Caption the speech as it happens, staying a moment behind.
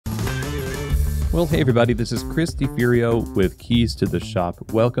Well, hey everybody, this is Chris DiFurio with Keys to the Shop.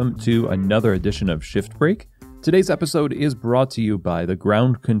 Welcome to another edition of Shift Break. Today's episode is brought to you by the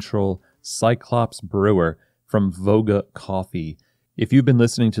Ground Control Cyclops Brewer from Voga Coffee. If you've been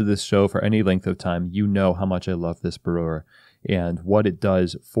listening to this show for any length of time, you know how much I love this brewer and what it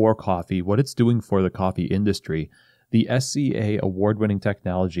does for coffee, what it's doing for the coffee industry. The SCA award-winning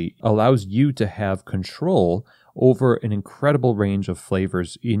technology allows you to have control over an incredible range of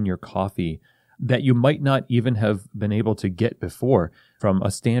flavors in your coffee that you might not even have been able to get before from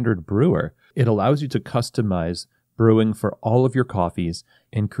a standard brewer. It allows you to customize brewing for all of your coffees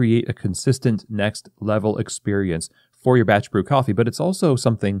and create a consistent next level experience for your batch brew coffee. But it's also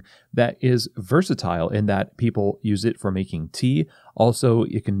something that is versatile in that people use it for making tea. Also,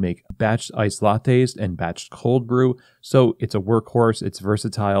 you can make batch iced lattes and batch cold brew. So it's a workhorse, it's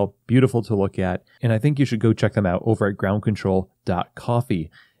versatile, beautiful to look at. And I think you should go check them out over at groundcontrol.coffee.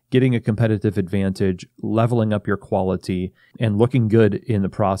 Getting a competitive advantage, leveling up your quality, and looking good in the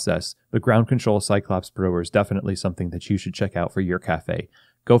process. The Ground Control Cyclops Brewer is definitely something that you should check out for your cafe.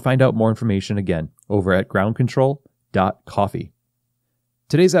 Go find out more information again over at groundcontrol.coffee.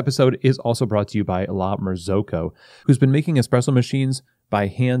 Today's episode is also brought to you by La Marzocco, who's been making espresso machines by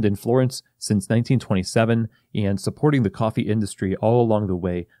hand in Florence since 1927 and supporting the coffee industry all along the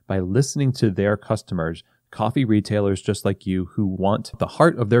way by listening to their customers, coffee retailers just like you who want the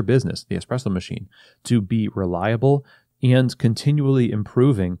heart of their business, the espresso machine, to be reliable and continually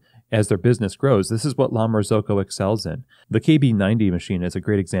improving as their business grows. This is what La Marzocco excels in. The KB90 machine is a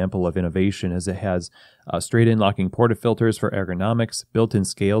great example of innovation as it has straight-in locking portafilters for ergonomics, built-in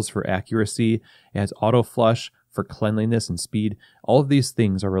scales for accuracy, it has auto flush for cleanliness and speed. All of these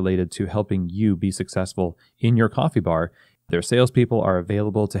things are related to helping you be successful in your coffee bar. Their salespeople are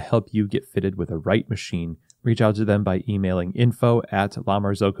available to help you get fitted with the right machine. Reach out to them by emailing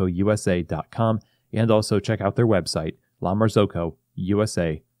info@lamarzocousa.com and also check out their website,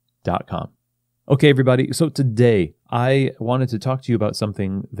 lamarzocousa.com. Okay, everybody. So today I wanted to talk to you about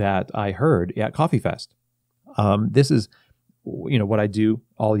something that I heard at Coffee Fest. This is, what I do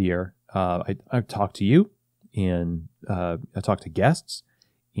all year. I talk to you and I talk to guests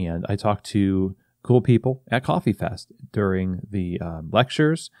and I talk to cool people at Coffee Fest during the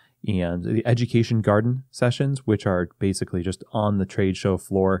lectures and the education garden sessions, which are basically just on the trade show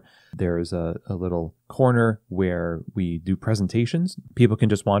floor. There's a little corner where we do presentations. People can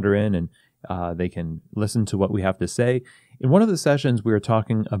just wander in and they can listen to what we have to say. In one of the sessions, we were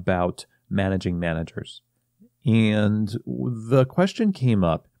talking about managing managers. And the question came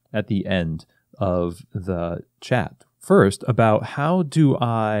up at the end of the chat. First, about how do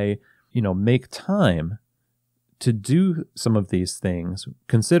I make time to do some of these things,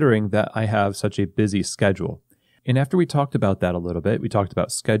 considering that I have such a busy schedule. And after we talked about that a little bit, we talked about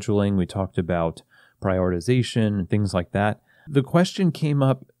scheduling, we talked about prioritization and things like that. The question came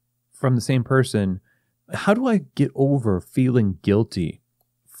up from the same person, how do I get over feeling guilty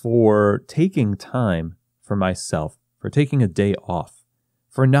for taking time for myself, for taking a day off,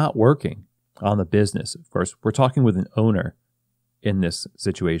 for not working on the business? Of course, we're talking with an owner in this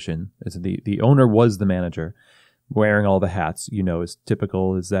situation. The owner was the manager, wearing all the hats, as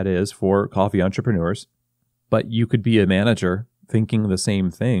typical as that is for coffee entrepreneurs. But you could be a manager thinking the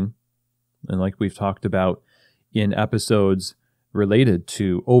same thing. And like we've talked about in episodes related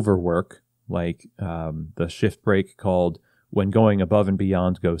to overwork, like the shift break called When Going Above and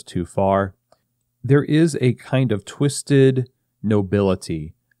Beyond Goes Too Far, there is a kind of twisted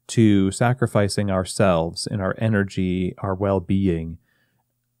nobility to sacrificing ourselves and our energy, our well-being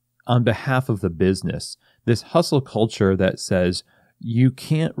on behalf of the business. This hustle culture that says you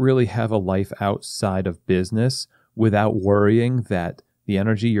can't really have a life outside of business without worrying that the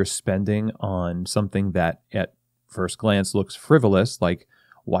energy you're spending on something that at first glance looks frivolous, like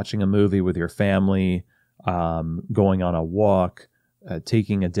watching a movie with your family, going on a walk,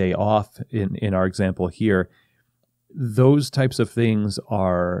 taking a day off in our example here, those types of things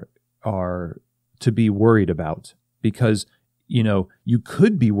are to be worried about because, you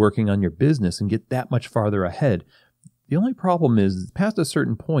could be working on your business and get that much farther ahead. The only problem is past a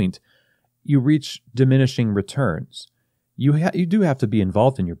certain point, you reach diminishing returns. You do have to be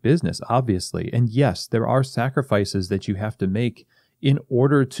involved in your business, obviously. And yes, there are sacrifices that you have to make in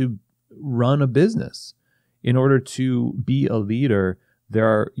order to run a business. In order to be a leader,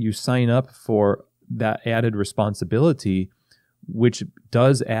 you sign up for that added responsibility, which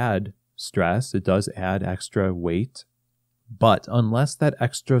does add stress. It does add extra weight. But unless that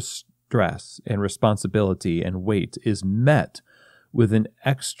extra stress and responsibility and weight is met with an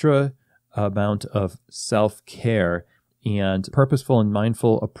extra amount of self-care and purposeful and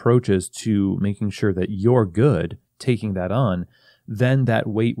mindful approaches to making sure that you're good, taking that on, then that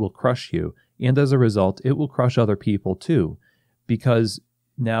weight will crush you. And as a result, it will crush other people too, because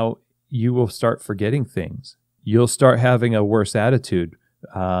now you will start forgetting things. You'll start having a worse attitude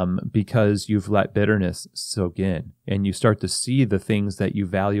because you've let bitterness soak in, and you start to see the things that you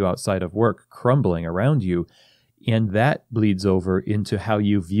value outside of work crumbling around you. And that bleeds over into how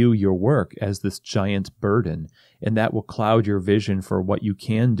you view your work as this giant burden. And that will cloud your vision for what you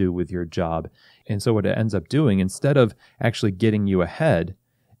can do with your job. And so what it ends up doing, instead of actually getting you ahead,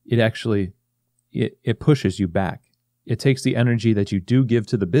 it pushes you back. It takes the energy that you do give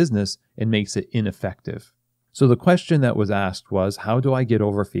to the business and makes it ineffective. So the question that was asked was, how do I get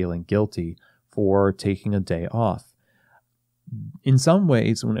over feeling guilty for taking a day off? In some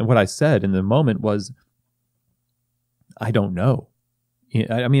ways, what I said in the moment was, I don't know.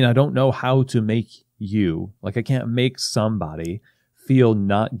 I mean, I don't know how to make you, like I can't make somebody feel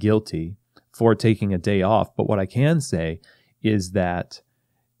not guilty for taking a day off. But what I can say is that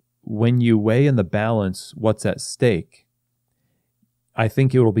when you weigh in the balance what's at stake, I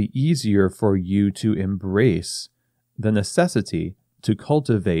think it will be easier for you to embrace the necessity to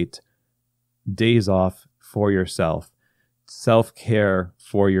cultivate days off for yourself, self-care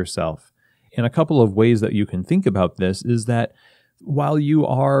for yourself. And a couple of ways that you can think about this is that while you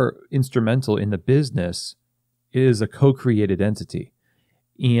are instrumental in the business, it is a co-created entity.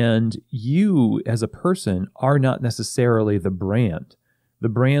 And you, as a person, are not necessarily the brand. The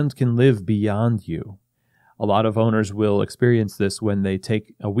brand can live beyond you. A lot of owners will experience this when they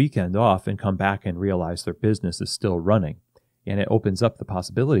take a weekend off and come back and realize their business is still running. And it opens up the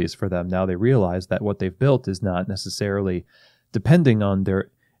possibilities for them. Now they realize that what they've built is not necessarily depending on their,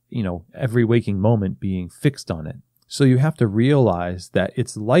 every waking moment being fixed on it. So you have to realize that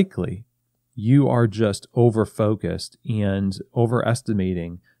it's likely you are just over-focused and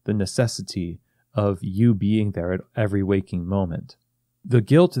overestimating the necessity of you being there at every waking moment. The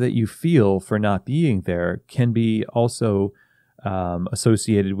guilt that you feel for not being there can be also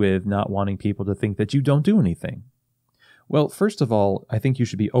associated with not wanting people to think that you don't do anything. Well, first of all, I think you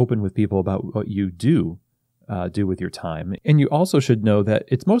should be open with people about what you do with your time. And you also should know that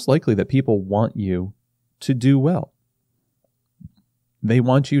it's most likely that people want you to do well. They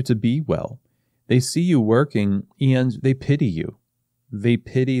want you to be well. They see you working and they pity you. They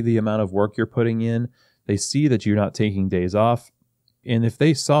pity the amount of work you're putting in. They see that you're not taking days off. And if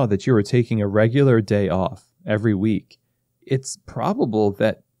they saw that you were taking a regular day off every week, it's probable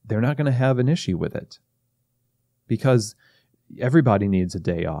that they're not going to have an issue with it, because everybody needs a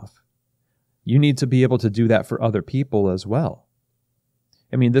day off. You need to be able to do that for other people as well.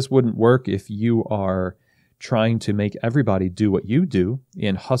 I mean, this wouldn't work if you are trying to make everybody do what you do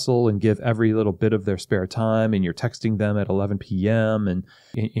and hustle and give every little bit of their spare time, and you're texting them at 11 p.m. and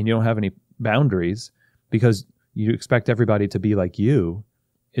you don't have any boundaries because you expect everybody to be like you.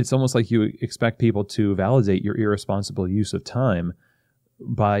 It's almost like you expect people to validate your irresponsible use of time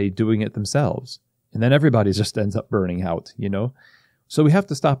by doing it themselves. And then everybody just ends up burning out, So we have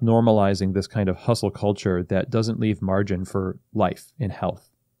to stop normalizing this kind of hustle culture that doesn't leave margin for life and health.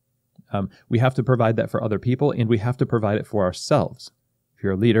 We have to provide that for other people, and we have to provide it for ourselves. If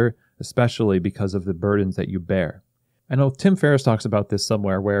you're a leader, especially because of the burdens that you bear. I know Tim Ferriss talks about this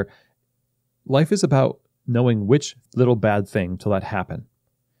somewhere, where life is about knowing which little bad thing to let happen.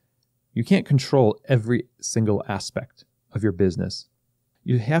 You can't control every single aspect of your business.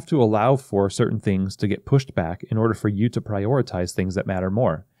 You have to allow for certain things to get pushed back in order for you to prioritize things that matter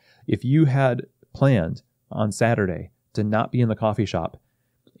more. If you had planned on Saturday to not be in the coffee shop,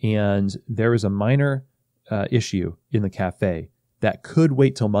 and there is a minor issue in the cafe that could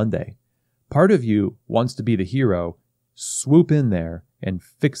wait till Monday, part of you wants to be the hero, swoop in there and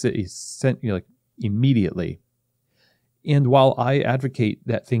fix it immediately. And while I advocate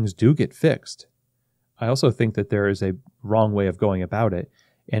that things do get fixed, I also think that there is a wrong way of going about it.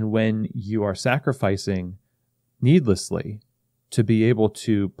 And when you are sacrificing needlessly to be able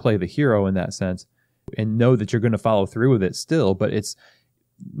to play the hero in that sense and know that you're going to follow through with it still, but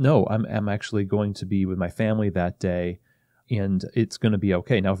I'm actually going to be with my family that day and it's going to be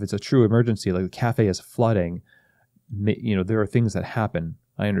okay. Now, if it's a true emergency, like the cafe is flooding, there are things that happen.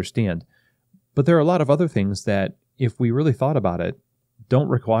 I understand. But there are a lot of other things that, if we really thought about it, don't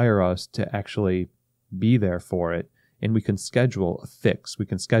require us to actually be there for it. And we can schedule a fix. We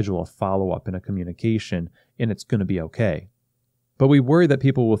can schedule a follow-up and a communication, and it's going to be okay. But we worry that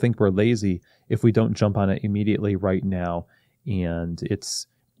people will think we're lazy if we don't jump on it immediately right now. And it's,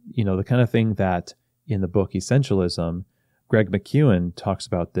 the kind of thing that in the book Essentialism, Greg McKeown talks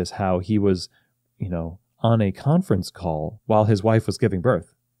about this, how he was, on a conference call while his wife was giving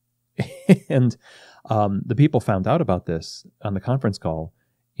birth. And the people found out about this on the conference call.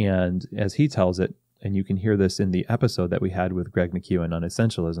 And as he tells it, and you can hear this in the episode that we had with Greg McKeown on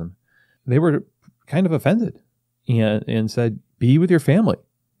Essentialism, they were kind of offended and said, be with your family,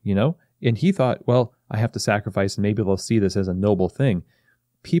 you know? And he thought, well, I have to sacrifice and maybe they'll see this as a noble thing.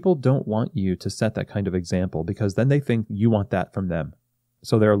 People don't want you to set that kind of example because then they think you want that from them.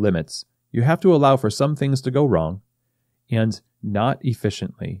 So there are limits. You have to allow for some things to go wrong and not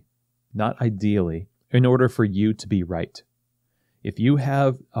efficiently, not ideally, in order for you to be right. If you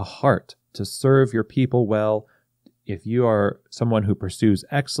have a heart to serve your people well, if you are someone who pursues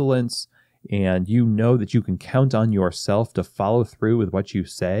excellence and you know that you can count on yourself to follow through with what you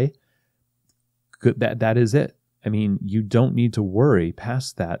say, that is it. I mean, you don't need to worry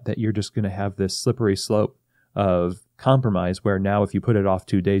past that you're just going to have this slippery slope of compromise where now if you put it off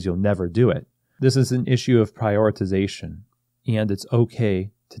 2 days, you'll never do it. This is an issue of prioritization, and it's okay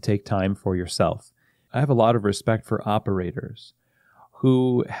to take time for yourself. I have a lot of respect for operators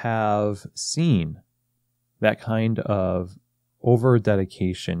who have seen that kind of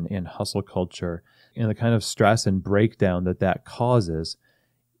over-dedication and hustle culture and the kind of stress and breakdown that causes,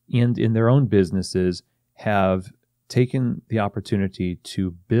 and in their own businesses have taken the opportunity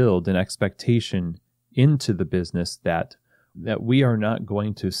to build an expectation into the business that we are not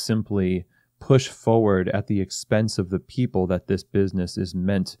going to simply push forward at the expense of the people that this business is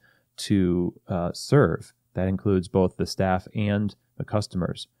meant to serve. That includes both the staff and the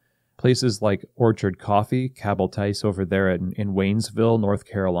customers. Places like Orchard Coffee, Cabell Tice over there in Waynesville, North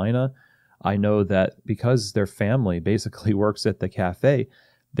Carolina, I know that because their family basically works at the cafe,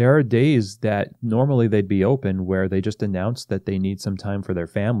 there are days that normally they'd be open where they just announce that they need some time for their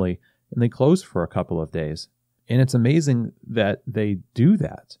family and they close for a couple of days. And it's amazing that they do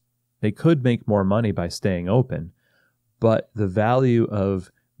that. They could make more money by staying open, but the value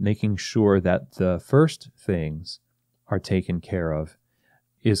of making sure that the first things are taken care of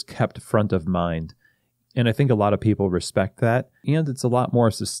is kept front of mind. And I think a lot of people respect that, and it's a lot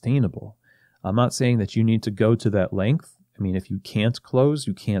more sustainable. I'm not saying that you need to go to that length. I mean, if you can't close,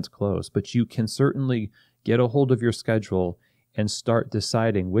 you can't close, but you can certainly get a hold of your schedule and start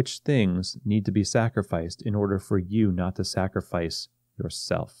deciding which things need to be sacrificed in order for you not to sacrifice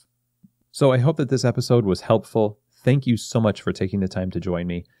yourself. So I hope that this episode was helpful. Thank you so much for taking the time to join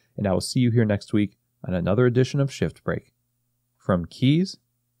me, and I will see you here next week on another edition of Shift Break. From keys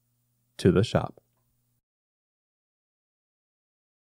to the shop.